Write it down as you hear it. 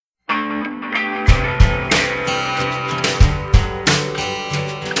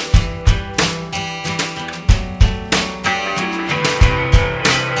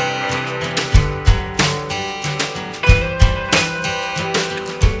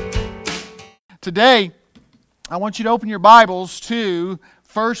Today, I want you to open your Bibles to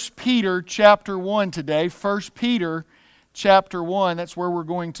 1 Peter chapter 1 today. 1 Peter chapter 1, that's where we're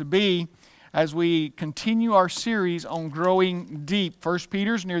going to be as we continue our series on growing deep. 1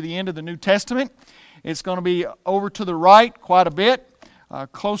 Peter's near the end of the New Testament. It's going to be over to the right quite a bit,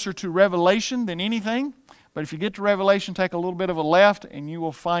 closer to Revelation than anything. But if you get to Revelation, take a little bit of a left and you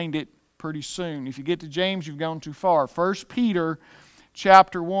will find it pretty soon. If you get to James, you've gone too far. 1 Peter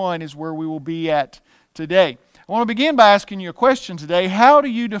chapter 1 is where we will be at today. I want to begin by asking you a question today. How do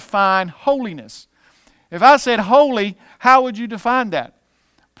you define holiness? If I said holy, how would you define that?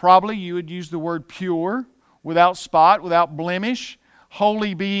 Probably you would use the word pure, without spot, without blemish.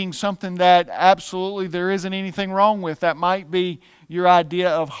 Holy being something that absolutely there isn't anything wrong with. That might be your idea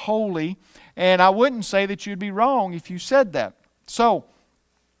of holy. And I wouldn't say that you'd be wrong if you said that. So,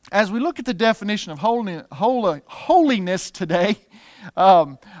 as we look at the definition of holiness today,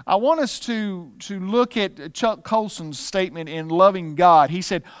 I want us to look at Chuck Colson's statement in Loving God. He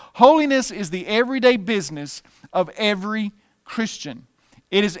said, holiness is the everyday business of every Christian.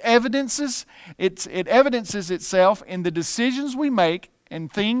 It evidences itself in the decisions we make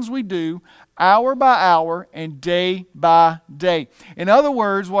and things we do hour by hour and day by day. In other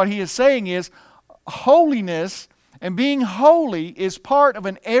words, what he is saying is holiness and being holy is part of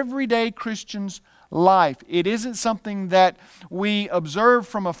an everyday Christian's life. It isn't something that we observe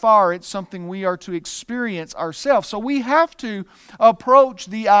from afar. It's something we are to experience ourselves. So we have to approach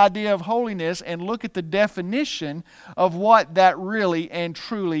the idea of holiness and look at the definition of what that really and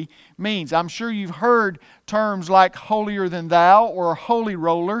truly means. I'm sure you've heard terms like holier than thou or holy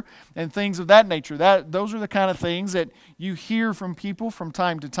roller and things of that nature. Those are the kind of things that you hear from people from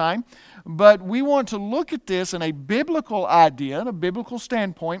time to time. But we want to look at this in a biblical idea, in a biblical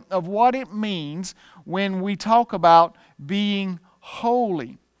standpoint of what it means when we talk about being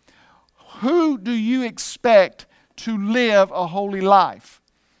holy. Who do you expect to live a holy life?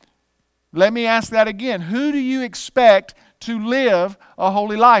 Let me ask that again. Who do you expect to live a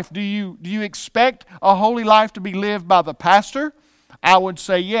holy life? Do you expect a holy life to be lived by the pastor? I would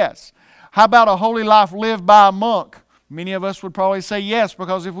say yes. How about a holy life lived by a monk? Many of us would probably say yes,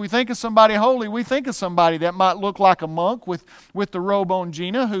 because if we think of somebody holy, we think of somebody that might look like a monk with the robe on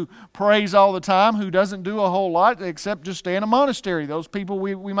Gina, who prays all the time, who doesn't do a whole lot except just stay in a monastery. Those people,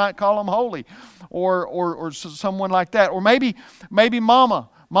 we might call them holy, or someone like that. Or maybe Mama.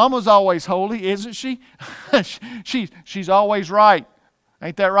 Mama's always holy, isn't she? She's always right.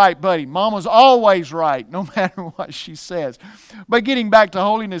 Ain't that right, buddy? Mama's always right, no matter what she says. But getting back to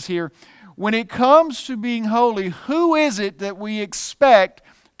holiness here, when it comes to being holy, who is it that we expect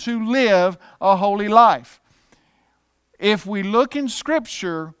to live a holy life? If we look in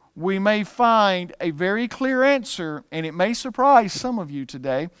Scripture, we may find a very clear answer, and it may surprise some of you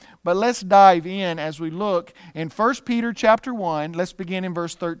today. But let's dive in as we look in 1 Peter chapter 1. Let's begin in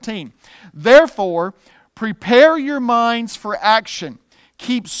verse 13. Therefore, prepare your minds for action.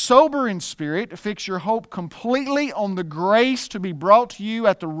 Keep sober in spirit, fix your hope completely on the grace to be brought to you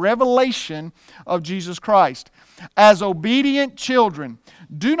at the revelation of Jesus Christ. As obedient children,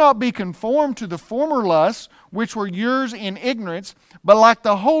 do not be conformed to the former lusts which were yours in ignorance, but like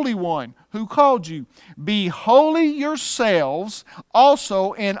the Holy One who called you, be holy yourselves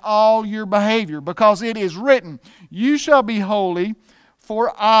also in all your behavior, because it is written, you shall be holy,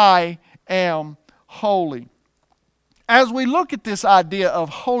 for I am holy. As we look at this idea of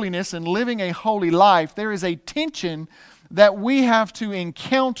holiness and living a holy life, there is a tension that we have to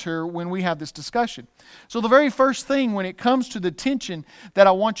encounter when we have this discussion. So the very first thing when it comes to the tension that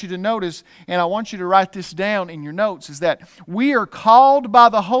I want you to notice, and I want you to write this down in your notes, is that we are called by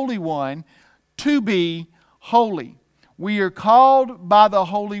the Holy One to be holy. We are called by the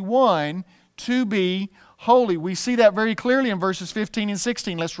Holy One to be holy. We see that very clearly in verses 15 and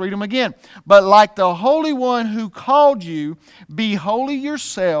 16. Let's read them again. But like the Holy One who called you, be holy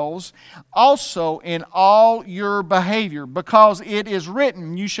yourselves also in all your behavior, because it is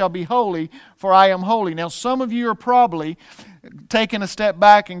written, you shall be holy, for I am holy. Now some of you are probably taking a step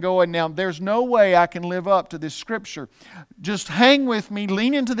back and going, now there's no way I can live up to this scripture. Just hang with me,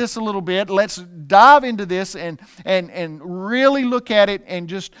 lean into this a little bit. Let's dive into this and really look at it, and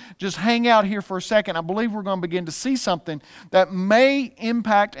just hang out here for a second. I believe we're going to begin to see something that may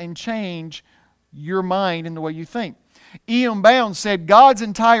impact and change your mind and the way you think. E.M. Bounds said, God's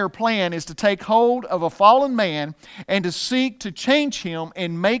entire plan is to take hold of a fallen man and to seek to change him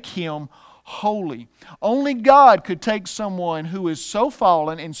and make him holy. Only God could take someone who is so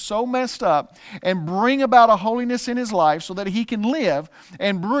fallen and so messed up and bring about a holiness in his life so that he can live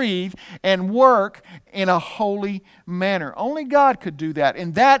and breathe and work in a holy manner. Only God could do that,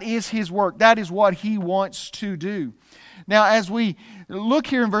 and that is his work. That is what he wants to do. Now, as we look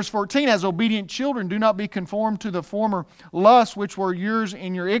here in verse 14, as obedient children, do not be conformed to the former lusts which were yours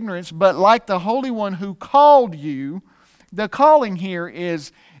in your ignorance, but like the Holy One who called you. The calling here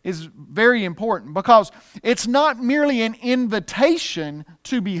is very important because it's not merely an invitation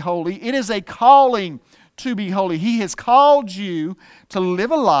to be holy, it is a calling to be holy. He has called you to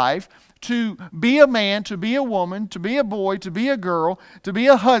live a life, to be a man, to be a woman, to be a boy, to be a girl, to be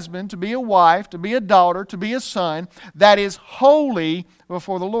a husband, to be a wife, to be a daughter, to be a son that is holy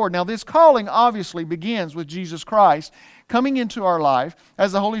before the Lord. Now, this calling obviously begins with Jesus Christ coming into our life.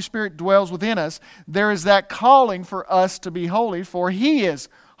 As the Holy Spirit dwells within us, there is that calling for us to be holy, for He is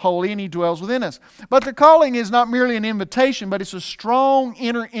holy and He dwells within us. But the calling is not merely an invitation, but it's a strong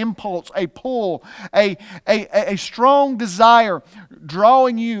inner impulse, a pull, a strong desire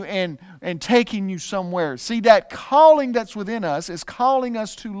drawing you and taking you somewhere. See, that calling that's within us is calling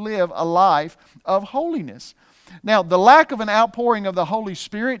us to live a life of holiness. Now, the lack of an outpouring of the Holy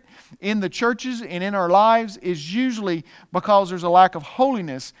Spirit in the churches and in our lives is usually because there's a lack of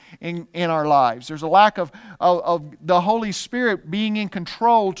holiness in our lives. There's a lack of the Holy Spirit being in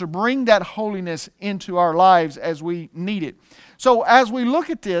control to bring that holiness into our lives as we need it. So as we look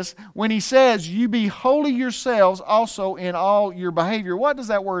at this, when he says, you be holy yourselves also in all your behavior, what does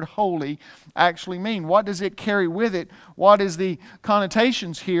that word holy actually mean? What does it carry with it? What is the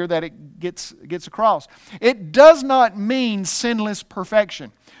connotations here that it gets across? It does not mean sinless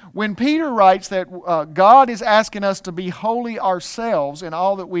perfection. When Peter writes that God is asking us to be holy ourselves in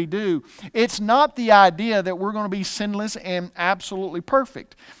all that we do, it's not the idea that we're going to be sinless and absolutely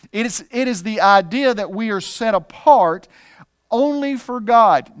perfect. It is the idea that we are set apart only for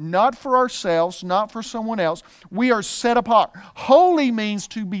God, not for ourselves, not for someone else. We are set apart. Holy means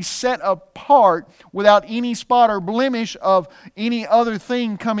to be set apart without any spot or blemish of any other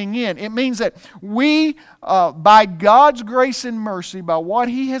thing coming in. It means that we, by God's grace and mercy, by what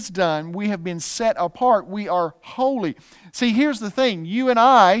He has done, we have been set apart. We are holy. See, here's the thing. You and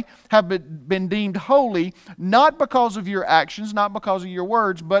I have been deemed holy not because of your actions, not because of your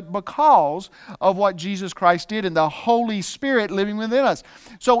words, but because of what Jesus Christ did and the Holy Spirit living within us.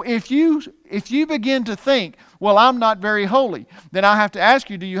 So if you begin to think, well, I'm not very holy, then I have to ask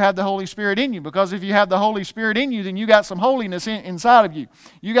you, do you have the Holy Spirit in you? Because if you have the Holy Spirit in you, then you got some holiness inside of you.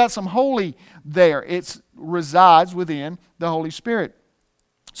 You got some holy there. It resides within the Holy Spirit.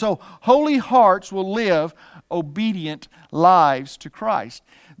 So holy hearts will live obedient lives to Christ.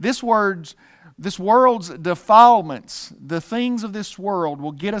 This world's defilements, the things of this world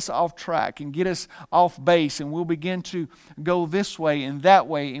will get us off track and get us off base, and we'll begin to go this way and that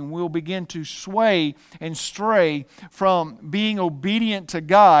way, and we'll begin to sway and stray from being obedient to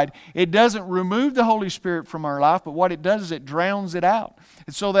God. It doesn't remove the Holy Spirit from our life, but what it does is it drowns it out.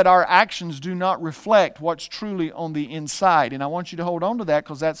 It's so that our actions do not reflect what's truly on the inside. And I want you to hold on to that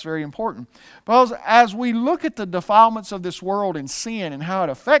because that's very important. Because as we look at the defilements of this world and sin and how it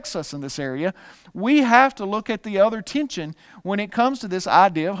affects us in this area, we have to look at the other tension when it comes to this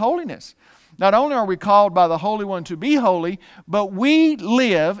idea of holiness. Not only are we called by the Holy One to be holy, but we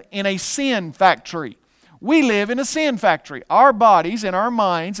live in a sin factory. We live in a sin factory. Our bodies and our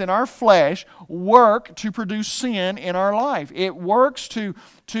minds and our flesh work to produce sin in our life. It works to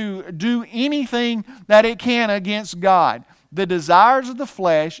do anything that it can against God. The desires of the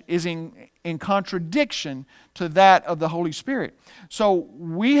flesh is in contradiction to that of the Holy Spirit. So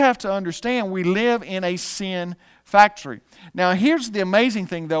we have to understand we live in a sin factory. Now here's the amazing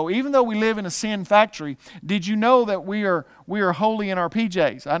thing though. Even though we live in a sin factory, did you know that we are holy in our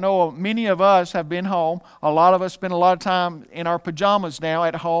PJs? I know many of us have been home. A lot of us spend a lot of time in our pajamas now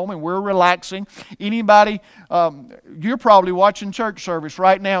at home and we're relaxing. Anybody, you're probably watching church service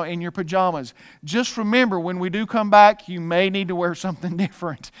right now in your pajamas. Just remember, when we do come back, you may need to wear something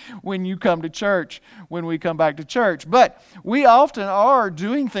different when you come to church, when we come back to church. But we often are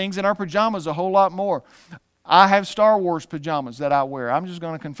doing things in our pajamas a whole lot more. I have Star Wars pajamas that I wear. I'm just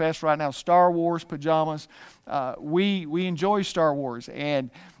going to confess right now, Star Wars pajamas. We enjoy Star Wars,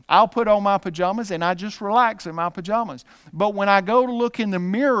 and I'll put on my pajamas and I just relax in my pajamas. But when I go to look in the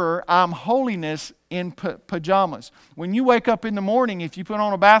mirror, I'm holiness in pajamas. When you wake up in the morning, if you put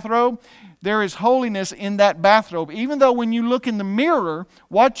on a bathrobe, there is holiness in that bathrobe. Even though when you look in the mirror,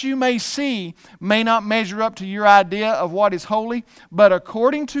 what you may see may not measure up to your idea of what is holy, but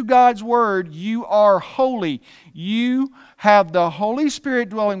according to God's Word, you are holy. You have the Holy Spirit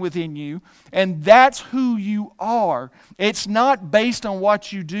dwelling within you, and that's who you are. It's not based on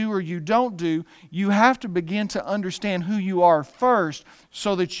what you do or you don't do. You have to begin to understand who you are first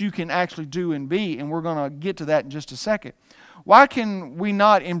so that you can actually do and be, and we're going to get to that in just a second. Why can we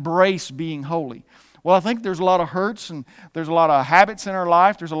not embrace being holy? Well, I think there's a lot of hurts and there's a lot of habits in our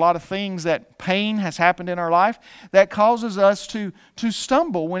life. There's a lot of things that pain has happened in our life that causes us to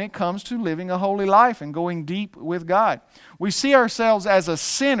stumble when it comes to living a holy life and going deep with God. We see ourselves as a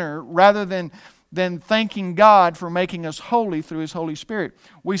sinner rather than thanking God for making us holy through His Holy Spirit.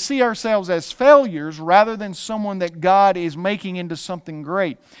 We see ourselves as failures rather than someone that God is making into something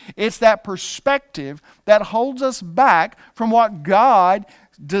great. It's that perspective that holds us back from what God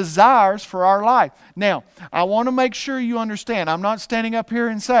desires for our life. Now, I want to make sure you understand, I'm not standing up here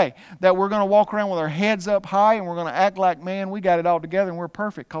and say that we're going to walk around with our heads up high and we're going to act like, man, we got it all together and we're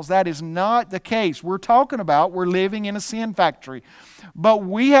perfect, because that is not the case. We're talking about we're living in a sin factory. But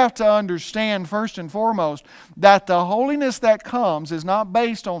we have to understand first and foremost that the holiness that comes is not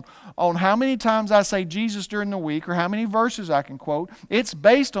based on how many times I say Jesus during the week or how many verses I can quote. It's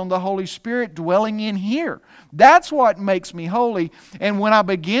based on the Holy Spirit dwelling in here. That's what makes me holy. And when I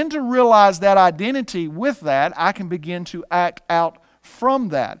begin to realize that identity with that, I can begin to act out from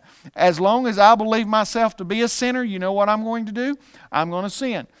that. As long as I believe myself to be a sinner, you know what I'm going to do? I'm going to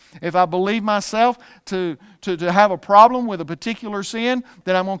sin. If I believe myself to have a problem with a particular sin,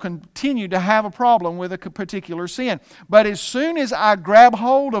 then I'm going to continue to have a problem with a particular sin. But as soon as I grab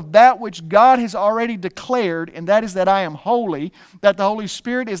hold of that which God has already declared, and that is that I am holy, that the Holy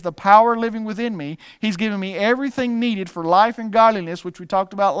Spirit is the power living within me, He's given me everything needed for life and godliness, which we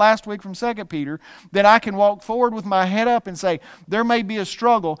talked about last week from 2 Peter, then I can walk forward with my head up and say, there may be a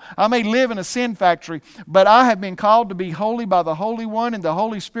struggle. I may live in a sin factory, but I have been called to be holy by the Holy One, and the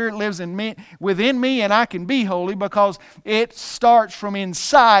Holy Spirit lives within me, and I can be holy because it starts from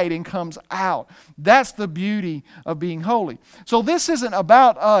inside and comes out. That's the beauty of being holy. So this isn't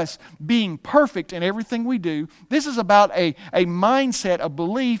about us being perfect in everything we do. This is about a mindset, a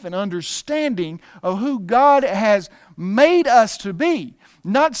belief, and understanding of who God has made us to be.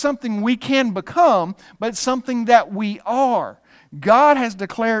 Not something we can become, but something that we are. God has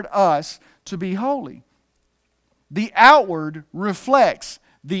declared us to be holy. The outward reflects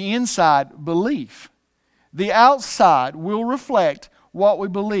the inside belief. The outside will reflect what we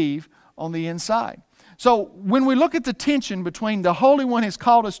believe on the inside. So when we look at the tension between the Holy One has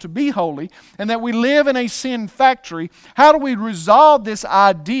called us to be holy and that we live in a sin factory, how do we resolve this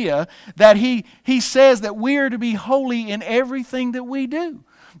idea that He says that we are to be holy in everything that we do?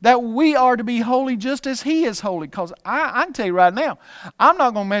 That we are to be holy just as He is holy. Because I can tell you right now, I'm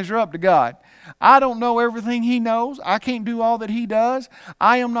not going to measure up to God. I don't know everything He knows. I can't do all that He does.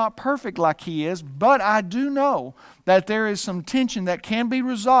 I am not perfect like He is, but I do know that there is some tension that can be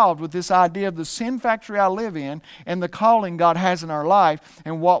resolved with this idea of the sin factory I live in and the calling God has in our life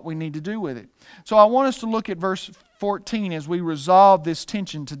and what we need to do with it. So I want us to look at verse 14 as we resolve this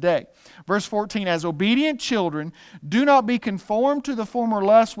tension today. Verse 14, as obedient children, do not be conformed to the former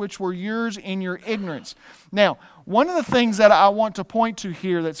lusts which were yours in your ignorance. Now, one of the things that I want to point to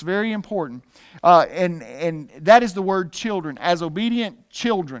here that's very important, and that is the word children, as obedient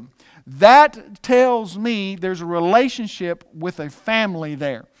children. That tells me there's a relationship with a family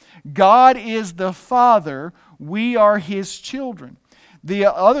there. God is the Father. We are His children. The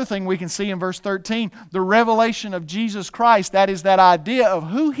other thing we can see in verse 13, the revelation of Jesus Christ, that is that idea of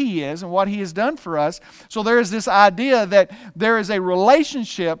who He is and what He has done for us. So there is this idea that there is a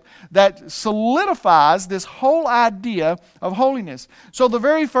relationship that solidifies this whole idea of holiness. So the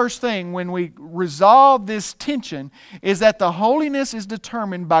very first thing when we resolve this tension is that the holiness is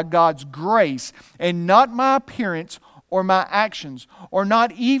determined by God's grace and not my appearance or my actions, or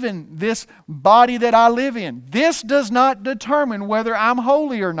not even this body that I live in. This does not determine whether I'm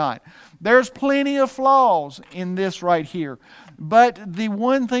holy or not. There's plenty of flaws in this right here. But the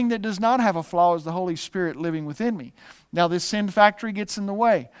one thing that does not have a flaw is the Holy Spirit living within me. Now this sin factory gets in the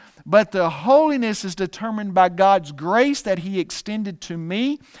way. But the holiness is determined by God's grace that He extended to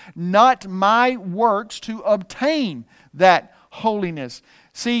me, not my works to obtain that holiness.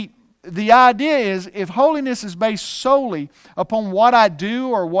 See, the idea is if holiness is based solely upon what I do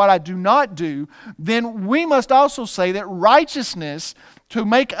or what I do not do, then we must also say that righteousness to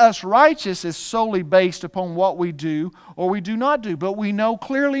make us righteous is solely based upon what we do or we do not do. But we know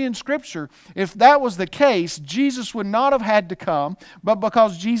clearly in Scripture, if that was the case, Jesus would not have had to come. But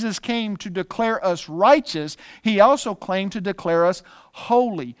because Jesus came to declare us righteous, He also claimed to declare us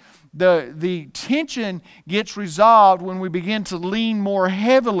holy. The tension gets resolved when we begin to lean more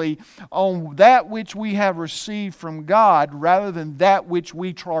heavily on that which we have received from God rather than that which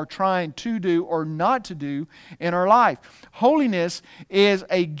we are trying to do or not to do in our life. Holiness is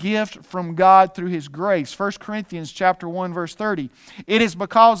a gift from God through His grace. 1 Corinthians chapter 1, verse 30. It is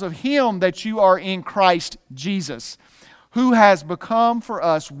because of Him that you are in Christ Jesus, who has become for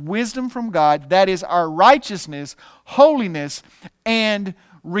us wisdom from God, that is our righteousness, holiness, and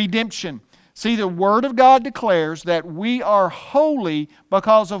redemption. See, the Word of God declares that we are holy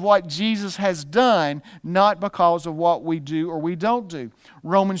because of what Jesus has done, not because of what we do or we don't do.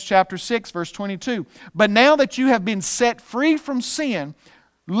 Romans chapter 6, verse 22. But now that you have been set free from sin,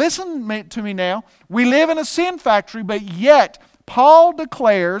 listen to me now. We live in a sin factory, but yet Paul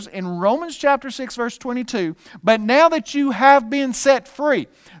declares in Romans chapter 6, verse 22, but now that you have been set free,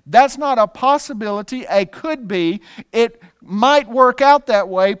 that's not a possibility, a could be, it might work out that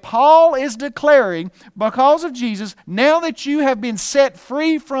way. Paul is declaring, because of Jesus, now that you have been set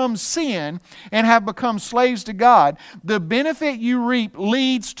free from sin and have become slaves to God, the benefit you reap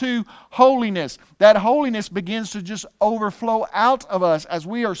leads to holiness. That holiness begins to just overflow out of us as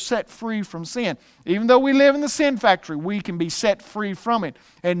we are set free from sin. Even though we live in the sin factory, we can be set free from it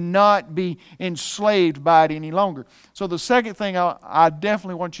and not be enslaved by it any longer. So the second thing I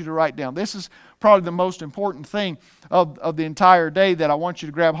definitely want you to write down, this is probably the most important thing of the entire day that I want you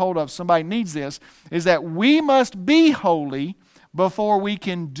to grab hold of. Somebody needs this, is that we must be holy before we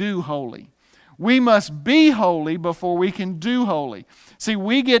can do holy. We must be holy before we can do holy. See,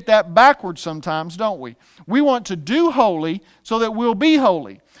 we get that backwards sometimes, don't we? We want to do holy so that we'll be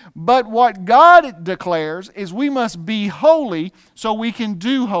holy. But what God declares is we must be holy so we can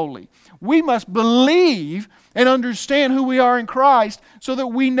do holy. We must believe and understand who we are in Christ so that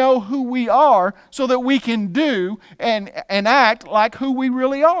we know who we are, so that we can do and act like who we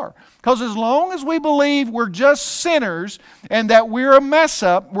really are. Because as long as we believe we're just sinners and that we're a mess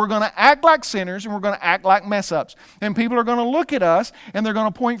up, we're going to act like sinners and we're going to act like mess ups. And people are going to look at us and they're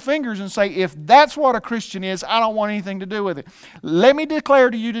going to point fingers and say, if that's what a Christian is, I don't want anything to do with it. Let me declare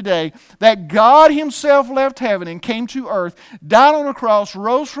to you today that God Himself left heaven and came to earth, died on a cross,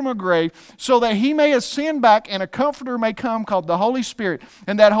 rose from a grave, so that He may ascend back and a Comforter may come called the Holy Spirit.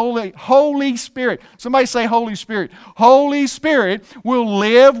 And that Holy Spirit, somebody say Holy Spirit. Holy Spirit will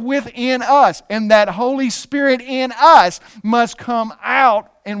live within us. And that Holy Spirit in us must come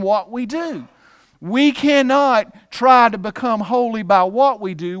out in what we do. We cannot try to become holy by what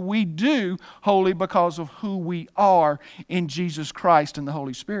we do. We do holy because of who we are in Jesus Christ and the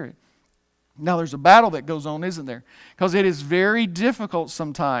Holy Spirit. Now there's a battle that goes on, isn't there? Because it is very difficult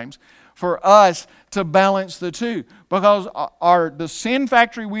sometimes for us to balance the two, because the sin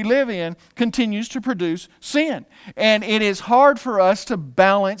factory we live in continues to produce sin, and it is hard for us to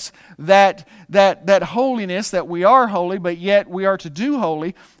balance that holiness, that we are holy but yet we are to do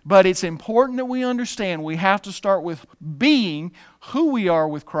holy. But it's important that we understand we have to start with being who we are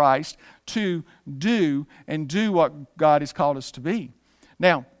with Christ to do what God has called us to be.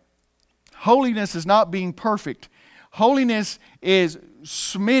 Now, holiness is not being perfect. Holiness is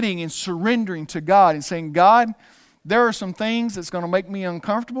submitting and surrendering to God and saying, God, there are some things that's going to make me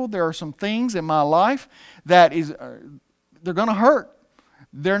uncomfortable. There are some things in my life that they're going to hurt.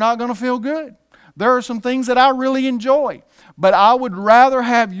 They're not going to feel good. There are some things that I really enjoy. But I would rather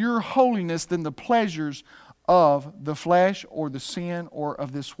have your holiness than the pleasures of the flesh or the sin or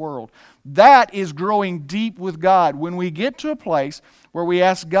of this world. That is growing deep with God. When we get to a place where we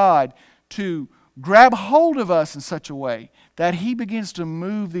ask God to grab hold of us in such a way that He begins to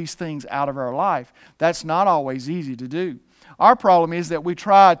move these things out of our life, that's not always easy to do. Our problem is that we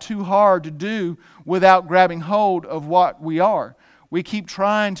try too hard to do without grabbing hold of what we are. We keep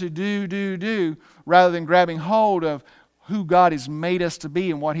trying to do rather than grabbing hold of who God has made us to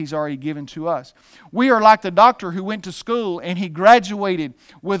be and what He's already given to us. We are like the doctor who went to school and he graduated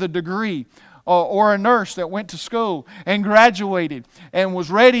with a degree, or a nurse that went to school and graduated and was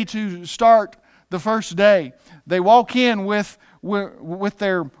ready to start the first day. They walk in with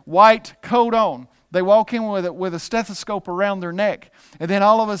their white coat on. They walk in with a stethoscope around their neck. And then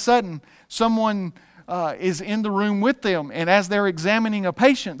all of a sudden, someone is in the room with them. And as they're examining a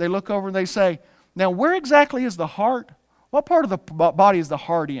patient, they look over and they say, now where exactly is the heart? What part of the body is the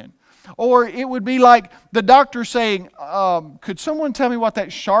heart in? Or it would be like the doctor saying, could someone tell me what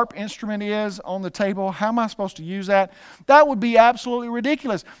that sharp instrument is on the table? How am I supposed to use that? That would be absolutely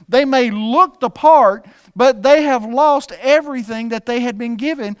ridiculous. They may look the part, but they have lost everything that they had been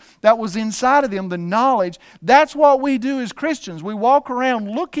given that was inside of them, the knowledge. That's what we do as Christians. We walk around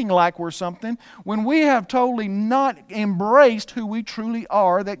looking like we're something when we have totally not embraced who we truly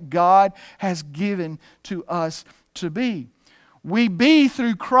are, that God has given to us to be. We be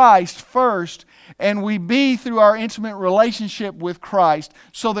through Christ first, and we be through our intimate relationship with Christ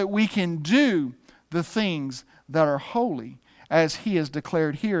so that we can do the things that are holy, as He has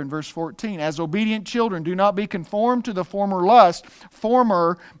declared here in verse 14. As obedient children, do not be conformed to the former lust.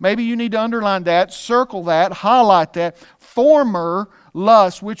 Former, maybe you need to underline that, circle that, highlight that. Former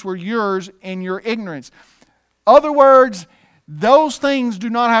lusts which were yours in your ignorance. Other words, those things do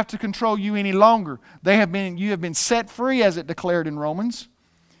not have to control you any longer. You have been set free, as it declared in Romans.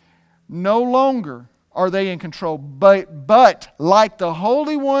 No longer are they in control. But like the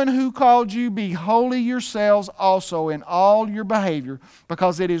Holy One who called you, be holy yourselves also in all your behavior,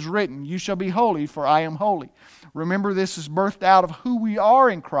 because it is written, you shall be holy, for I am holy. Remember, this is birthed out of who we are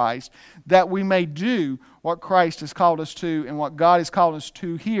in Christ, that we may do what Christ has called us to and what God has called us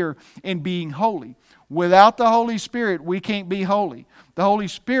to here in being holy. Without the Holy Spirit, we can't be holy. The Holy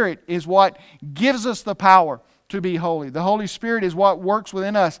Spirit is what gives us the power to be holy. The Holy Spirit is what works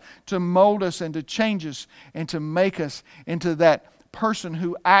within us to mold us and to change us and to make us into that person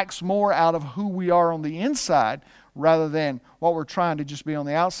who acts more out of who we are on the inside rather than what we're trying to just be on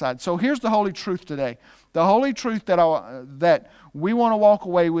the outside. So here's the holy truth today. The holy truth that we want to walk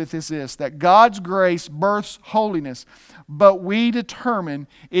away with is this, that God's grace births holiness, but we determine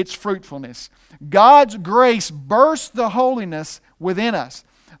its fruitfulness. God's grace bursts the holiness within us.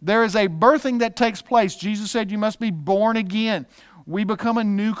 There is a birthing that takes place. Jesus said you must be born again. We become a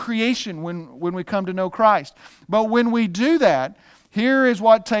new creation when we come to know Christ. But when we do that, here is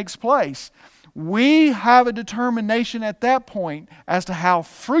what takes place. We have a determination at that point as to how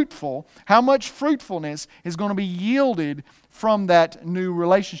much fruitfulness is going to be yielded from that new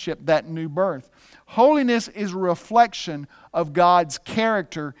relationship, that new birth. Holiness is a reflection of God's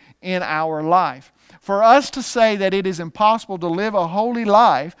character in our life. For us to say that it is impossible to live a holy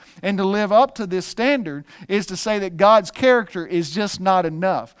life and to live up to this standard is to say that God's character is just not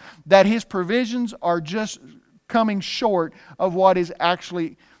enough, that His provisions are just coming short of what is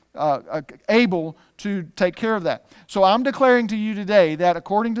actually able to take care of that. So I'm declaring to you today that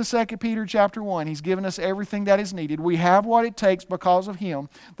according to 2 Peter chapter 1, He's given us everything that is needed. We have what it takes because of Him.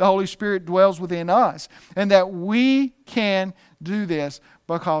 The Holy Spirit dwells within us. And that we can do this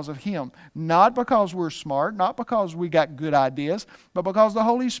because of Him. Not because we're smart, not because we got good ideas, but because the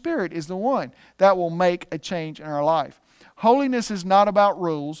Holy Spirit is the one that will make a change in our life. Holiness is not about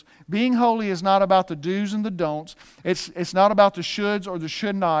rules. Being holy is not about the do's and the don'ts. It's not about the shoulds or the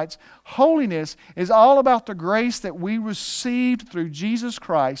should nots. Holiness is all about the grace that we received through Jesus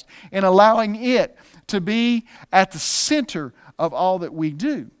Christ and allowing it to be at the center of all that we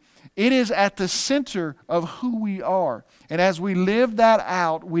do. It is at the center of who we are. And as we live that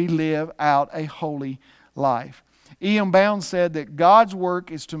out, we live out a holy life. E.M. Bounds said that God's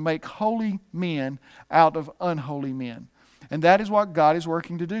work is to make holy men out of unholy men. And that is what God is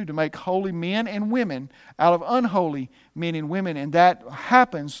working to do, to make holy men and women out of unholy men and women. And that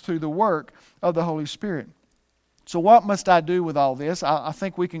happens through the work of the Holy Spirit. So what must I do with all this? I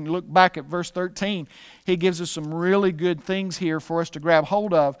think we can look back at verse 13. He gives us some really good things here for us to grab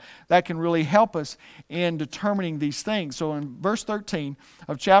hold of that can really help us in determining these things. So in verse 13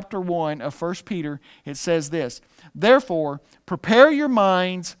 of chapter 1 of 1 Peter, it says this, "Therefore, prepare your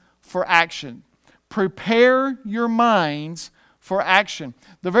minds for action." Prepare your minds for action.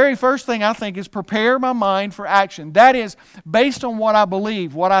 The very first thing I think is prepare my mind for action. That is based on what I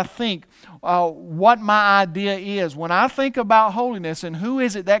believe, what I think, what my idea is. When I think about holiness and who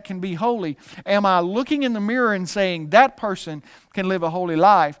is it that can be holy, am I looking in the mirror and saying that person can live a holy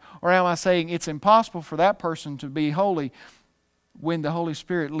life? Or am I saying it's impossible for that person to be holy when the Holy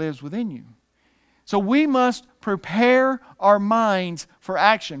Spirit lives within you? So we must prepare our minds for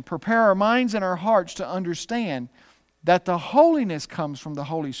action. Prepare our minds and our hearts to understand that the holiness comes from the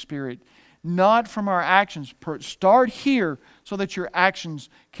Holy Spirit, not from our actions. Start here so that your actions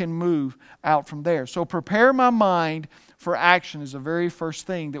can move out from there. So prepare my mind for action is the very first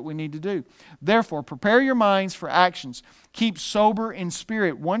thing that we need to do. Therefore, prepare your minds for actions. Keep sober in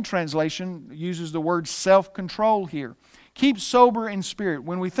spirit. One translation uses the word self-control here. Keep sober in spirit.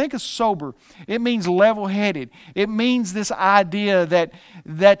 When we think of sober, it means level-headed. It means this idea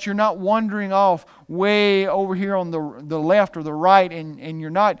that you're not wandering off way over here on the left or the right, and you're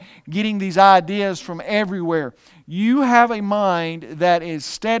not getting these ideas from everywhere. You have a mind that is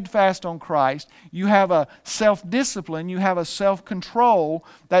steadfast on Christ. You have a self-discipline. You have a self-control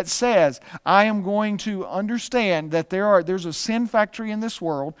that says, I am going to understand that there's a sin factory in this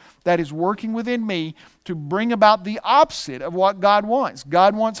world that is working within me to bring about the opposite of what God wants.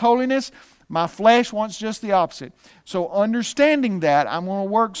 God wants holiness. My flesh wants just the opposite. So understanding that, I'm going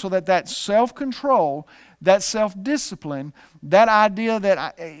to work so that self-control, that self-discipline, that idea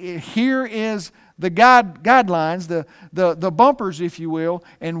that here is the guidelines, the bumpers, if you will,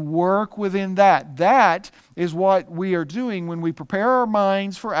 and work within that. That is what we are doing when we prepare our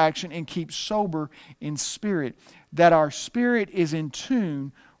minds for action and keep sober in spirit. That our spirit is in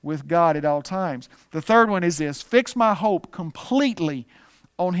tune with God at all times. The third one is this: fix my hope completely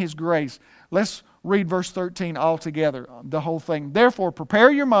on His grace. Let's read verse 13 all together, the whole thing. Therefore, prepare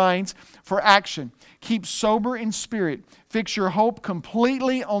your minds for action. Keep sober in spirit. Fix your hope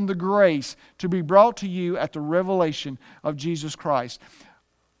completely on the grace to be brought to you at the revelation of Jesus Christ.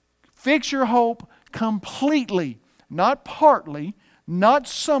 Fix your hope completely, not partly, not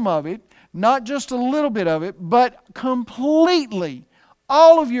some of it, not just a little bit of it, but completely.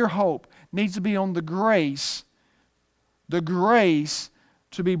 All of your hope needs to be on the grace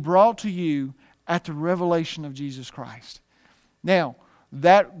to be brought to you at the revelation of Jesus Christ. Now,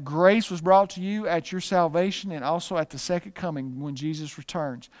 that grace was brought to you at your salvation and also at the second coming when Jesus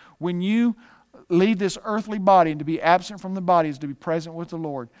returns. When you leave this earthly body, and to be absent from the body is to be present with the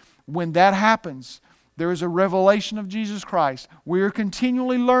Lord. When that happens, there is a revelation of Jesus Christ. We are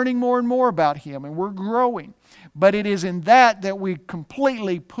continually learning more and more about Him, and we're growing. But it is in that we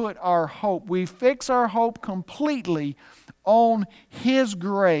completely put our hope. We fix our hope completely on His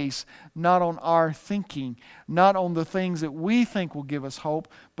grace, not on our thinking, not on the things that we think will give us hope,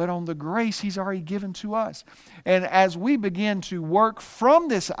 but on the grace He's already given to us. And as we begin to work from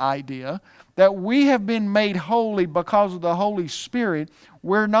this idea that we have been made holy because of the Holy Spirit,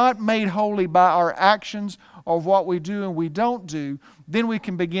 we're not made holy by our actions of what we do and we don't do, then we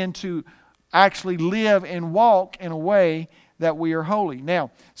can begin to actually live and walk in a way that we are holy.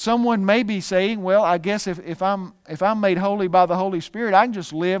 Now, someone may be saying, well, I guess if I'm made holy by the Holy Spirit, I can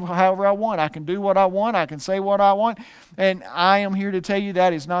just live however I want. I can do what I want. I can say what I want. And I am here to tell you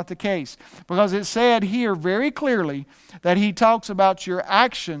that is not the case. Because it said here very clearly that He talks about your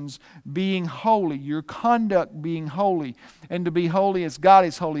actions being holy, your conduct being holy, and to be holy as God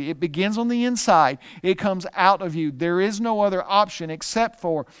is holy. It begins on the inside. It comes out of you. There is no other option except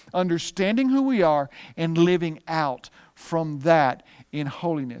for understanding who we are and living out from that in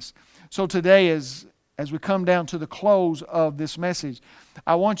holiness. So today, as we come down to the close of this message,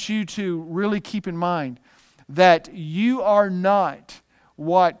 I want you to really keep in mind that you are not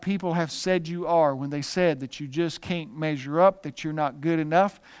what people have said you are when they said that you just can't measure up, that you're not good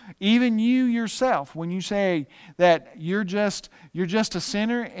enough. Even you yourself, when you say that you're just a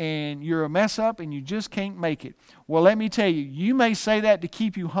sinner and you're a mess up and you just can't make it. Well, let me tell you, you may say that to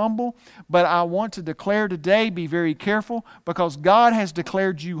keep you humble, but I want to declare today, be very careful, because God has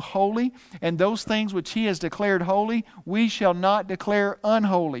declared you holy, and those things which He has declared holy, we shall not declare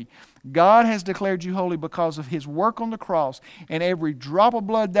unholy. God has declared you holy because of His work on the cross, and every drop of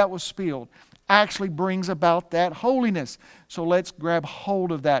blood that was spilled actually brings about that holiness. So let's grab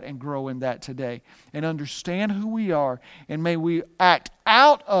hold of that and grow in that today and understand who we are, and may we act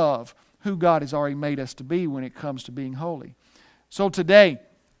out of who God has already made us to be when it comes to being holy. So today,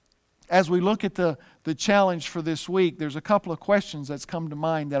 as we look at the challenge for this week, there's a couple of questions that's come to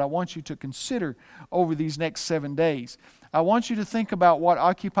mind that I want you to consider over these next 7 days. I want you to think about what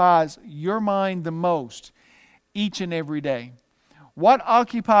occupies your mind the most each and every day. What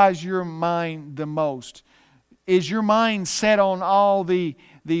occupies your mind the most? Is your mind set on all the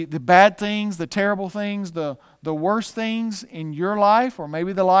bad things, the terrible things, the worst things in your life, or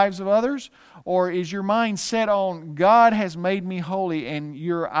maybe the lives of others? Or is your mind set on God has made me holy, and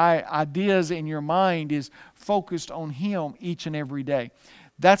your ideas in your mind is focused on Him each and every day?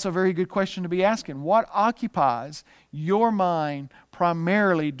 That's a very good question to be asking. What occupies your mind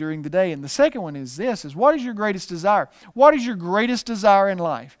primarily during the day? And the second one is this, is what is your greatest desire? What is your greatest desire in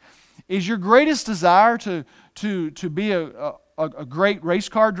life? Is your greatest desire to be a great race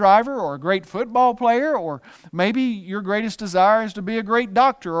car driver or a great football player? Or maybe your greatest desire is to be a great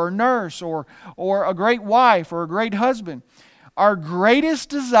doctor or nurse or a great wife or a great husband. Our greatest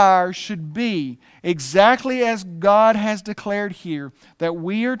desire should be, exactly as God has declared here, that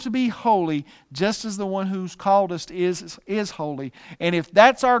we are to be holy just as the one who's called us is holy. And if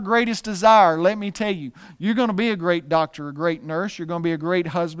that's our greatest desire, let me tell you, you're going to be a great doctor, a great nurse, you're going to be a great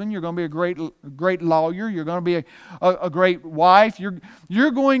husband, you're going to be a great lawyer, you're going to be a great wife.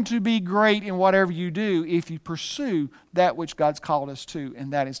 You're going to be great in whatever you do if you pursue that which God's called us to,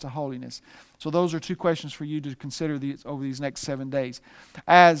 and that is to holiness. So those are two questions for you to consider over these next 7 days.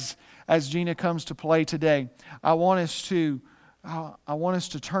 As Gina comes to play today, I want us to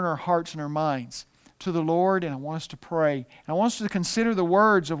turn our hearts and our minds to the Lord, and I want us to pray. And I want us to consider the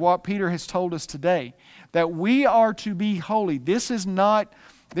words of what Peter has told us today, that we are to be holy. This is not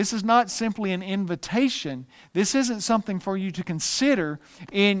simply an invitation. This isn't something for you to consider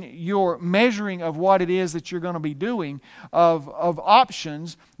in your measuring of what it is that you're going to be doing, of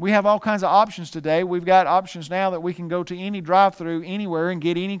options. We have all kinds of options today. We've got options now that we can go to any drive-thru anywhere and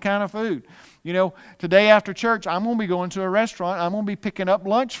get any kind of food. You know, today after church, I'm going to be going to a restaurant. I'm going to be picking up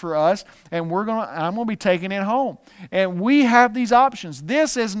lunch for us, and I'm going to be taking it home. And we have these options.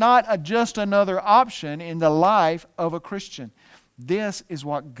 This is not just another option in the life of a Christian. This is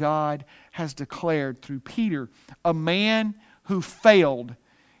what God has declared through Peter, a man who failed,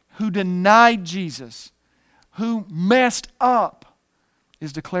 who denied Jesus, who messed up,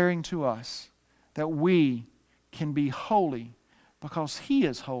 is declaring to us that we can be holy because He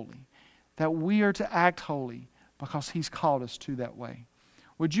is holy, that we are to act holy because He's called us to that way.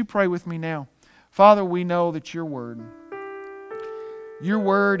 Would you pray with me now? Father, we know that Your Word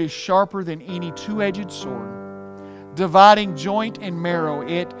is sharper than any two-edged sword, dividing joint and marrow.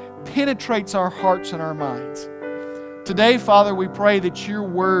 It penetrates our hearts and our minds. Today, Father, we pray that Your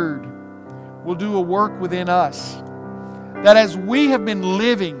Word will do a work within us, that as we have been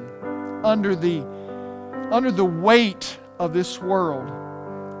living under the weight of this world,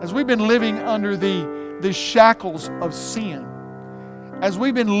 as we've been living under the shackles of sin, as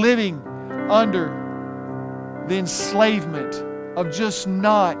we've been living under the enslavement of just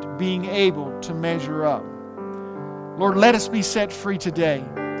not being able to measure up, Lord, let us be set free today.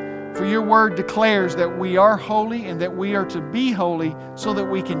 For Your Word declares that we are holy and that we are to be holy so that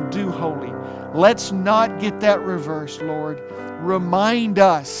we can do holy. Let's not get that reversed, Lord. Remind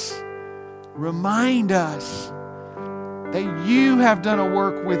us that You have done a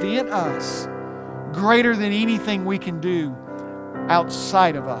work within us greater than anything we can do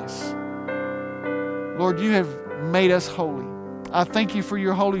outside of us. Lord, You have made us holy. I thank You for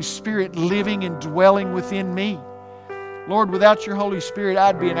Your Holy Spirit living and dwelling within me. Lord, without Your Holy Spirit,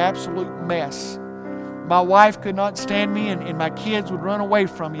 I'd be an absolute mess. My wife could not stand me, and my kids would run away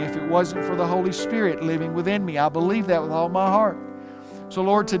from me if it wasn't for the Holy Spirit living within me. I believe that with all my heart. So,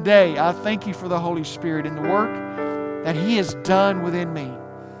 Lord, today I thank You for the Holy Spirit and the work that He has done within me.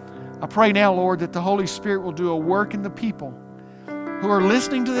 I pray now, Lord, that the Holy Spirit will do a work in the people who are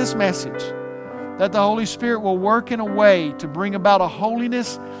listening to this message, that the Holy Spirit will work in a way to bring about a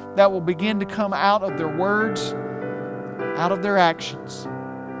holiness that will begin to come out of their words, out of their actions,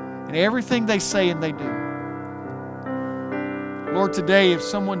 and everything they say and they do. Lord, today, if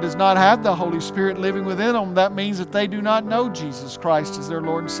someone does not have the Holy Spirit living within them, that means that they do not know Jesus Christ as their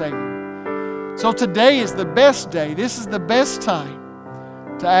Lord and Savior. So today is the best day. This is the best time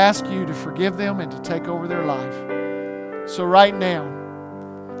to ask You to forgive them and to take over their life. So right now,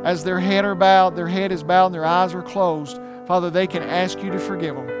 as their head is bowed and their eyes are closed, Father, they can ask You to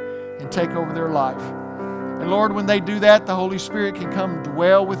forgive them and take over their life. And Lord, when they do that, the Holy Spirit can come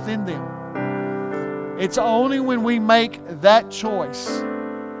dwell within them. It's only when we make that choice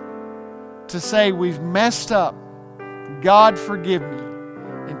to say we've messed up, God forgive me,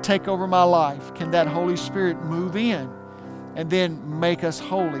 and take over my life, can that Holy Spirit move in and then make us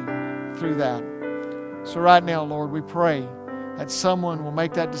holy through that. So right now, Lord, we pray that someone will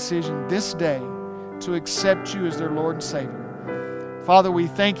make that decision this day to accept You as their Lord and Savior. Father, we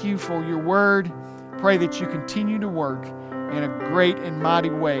thank You for Your Word. Pray that You continue to work in a great and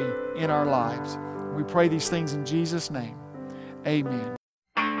mighty way in our lives. We pray these things in Jesus' name. Amen.